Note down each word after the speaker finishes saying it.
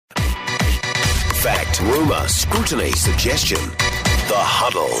Fact, rumour, scrutiny, suggestion. The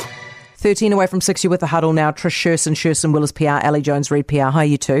Huddle. 13 away from 6, you're with The Huddle now. Trish Sherson, Willis PR, Ali Jones, Reid PR. Hi,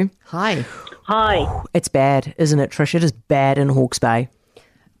 you two. Hi. Hi. It's bad, isn't it, Trish? It is bad in Hawke's Bay.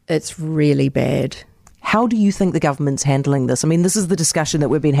 It's really bad. How do you think the government's handling this? I mean, this is the discussion that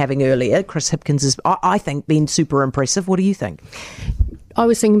we've been having earlier. Chris Hipkins has, I think, been super impressive. What do you think? I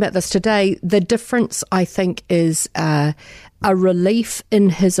was thinking about this today. The difference, I think, is a relief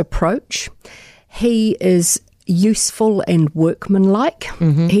in his approach. He is useful and workmanlike.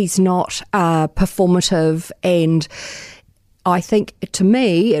 Mm-hmm. He's not performative, and I think, to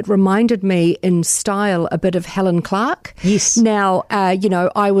me, it reminded me in style a bit of Helen Clark. Yes. Now,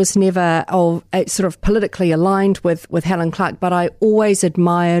 I was never sort of politically aligned with Helen Clark, but I always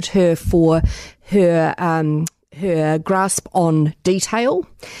admired her for her grasp on detail.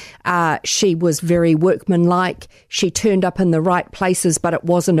 She was very workmanlike. She turned up in the right places, but it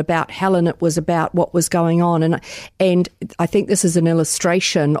wasn't about Helen. It was about what was going on. And I think this is an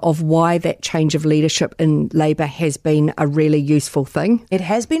illustration of why that change of leadership in Labour has been a really useful thing. It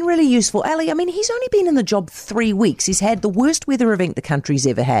has been really useful. Ali, I mean, he's only been in the job 3 weeks. He's had the worst weather event the country's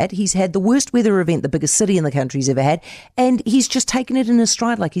ever had. He's had the worst weather event the biggest city in the country's ever had. And he's just taken it in his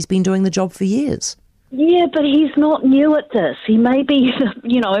stride like he's been doing the job for years. Yeah, but he's not new at this. He may be,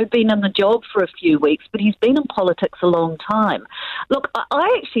 been in the job for a few weeks, but he's been in politics a long time. Look,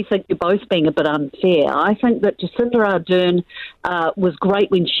 I actually think you're both being a bit unfair. I think that Jacinda Ardern was great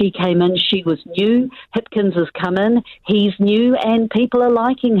when she came in. She was new. Hipkins has come in. He's new, and people are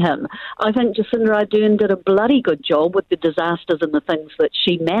liking him. I think Jacinda Ardern did a bloody good job with the disasters and the things that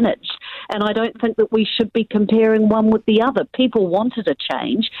she managed, and I don't think that we should be comparing one with the other. People wanted a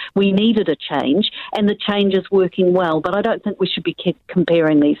change. We needed a change, and the change is working well, but I don't think we should be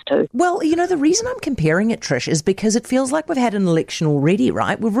comparing these two. Well, the reason I'm comparing it, Trish, is because it feels like we've had an election already,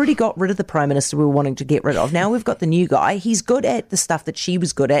 right? We've already got rid of the Prime Minister we were wanting to get rid of. Now we've got the new guy. He's good at the stuff that she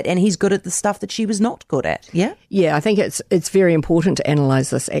was good at, and he's good at the stuff that she was not good at, yeah? Yeah, I think it's very important to analyse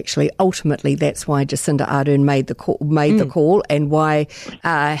this, actually. Ultimately, that's why Jacinda Ardern made the call, and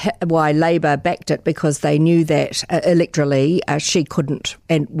why Labour backed it, because they knew that electorally she couldn't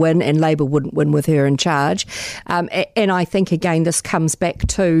win, and Labour wouldn't win with her in charge. And I think, again, this comes back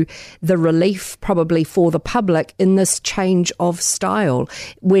to the relief probably for the public in this change of style.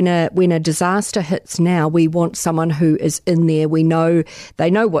 When a disaster hits now, we want someone who is in there.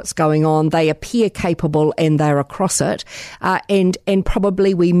 They know what's going on. They appear capable, and they're across it. And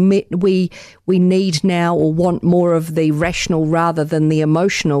probably we need now, or want more of the rational rather than the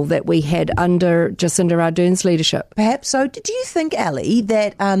emotional that we had under Jacinda Ardern's leadership. Perhaps so. Do you think, Ali,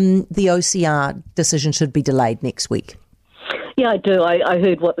 that the OCR decision should be delayed next week? Yeah, I do. I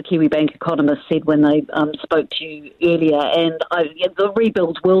heard what the Kiwi Bank economists said when they spoke to you earlier, and the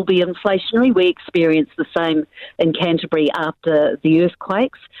rebuild will be inflationary. We experienced the same in Canterbury after the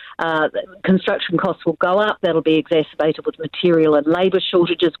earthquakes. Construction costs will go up. That'll be exacerbated with material and labour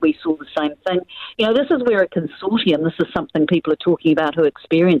shortages. We saw the same thing. This is where a consortium, this is something people are talking about who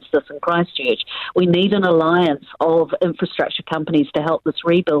experienced this in Christchurch. We need an alliance of infrastructure companies to help this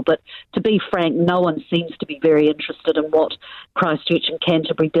rebuild. But to be frank, no one seems to be very interested in what Christchurch and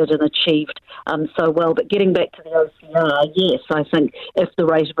Canterbury did and achieved so well. But getting back to the OCR, yes, I think if the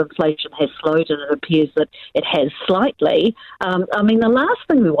rate of inflation has slowed, and it appears that it has slightly, the last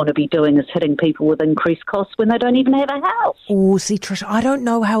thing we want to be doing is hitting people with increased costs when they don't even have a house. Oh, see, Trish, I don't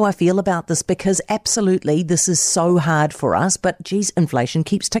know how I feel about this, because absolutely this is so hard for us, but geez, inflation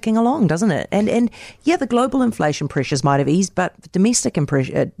keeps ticking along, doesn't it? And yeah, the global inflation pressures might have eased, but domestic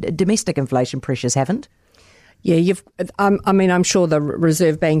inflation pressures haven't. Yeah, I'm sure the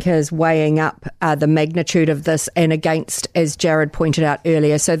Reserve Bank is weighing up the magnitude of this and against, as Jared pointed out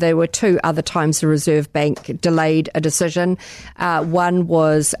earlier. So there were 2 other times the Reserve Bank delayed a decision. One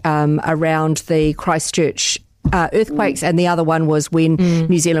was around the Christchurch earthquakes, and the other one was when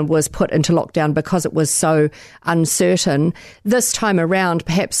New Zealand was put into lockdown because it was so uncertain. This time around,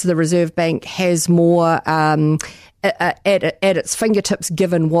 perhaps the Reserve Bank has more at its fingertips,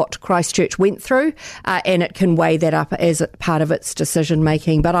 given what Christchurch went through, and it can weigh that up as part of its decision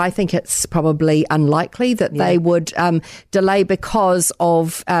making. But I think it's probably unlikely that they would delay because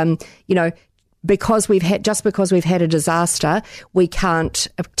of because we've had a disaster, we can't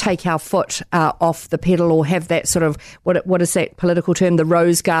take our foot off the pedal, or have that sort of, what is that political term, the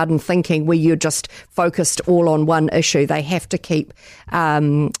rose garden thinking, where you're just focused all on one issue. They have to keep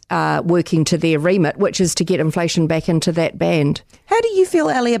working to their remit, which is to get inflation back into that band. How do you feel,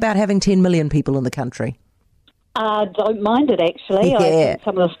 Ali, about having 10 million people in the country? Don't mind it, actually. Yeah. I think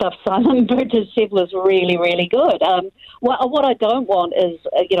some of the stuff Simon Bridges said was really, really good. What I don't want is,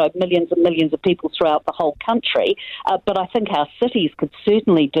 millions and millions of people throughout the whole country, but I think our cities could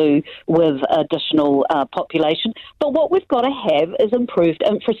certainly do with additional population. But what we've got to have is improved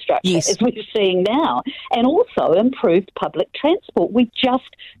infrastructure, yes, as we're seeing now, and also improved public transport. We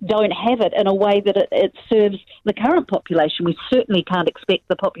just don't have it in a way that it serves the current population. We certainly can't expect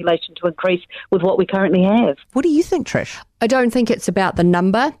the population to increase with what we currently have. What do you think, Trish? I don't think it's about the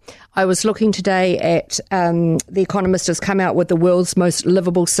number. I was looking today at The Economist has come out with the world's most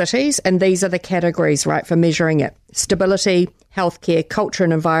livable cities, and these are the categories, right, for measuring it. Stability, healthcare, culture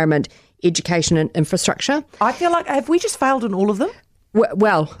and environment, education and infrastructure. I feel like, have we just failed in all of them?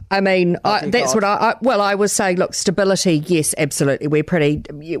 Well, I mean, that's what I was saying. Look, stability, yes, absolutely.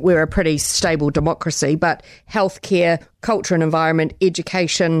 We're a pretty stable democracy, but healthcare, culture and environment,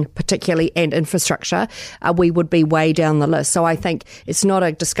 education, particularly, and infrastructure, we would be way down the list. So I think it's not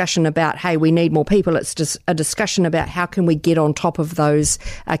a discussion about, hey, we need more people. It's just a discussion about how can we get on top of those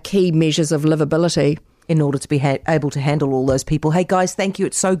key measures of livability in order to be able to handle all those people. Hey, guys, thank you.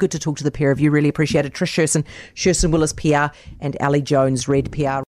 It's so good to talk to the pair of you. Really appreciate it. Trish Sherson, Sherson Willis PR, and Ali Jones, Red PR.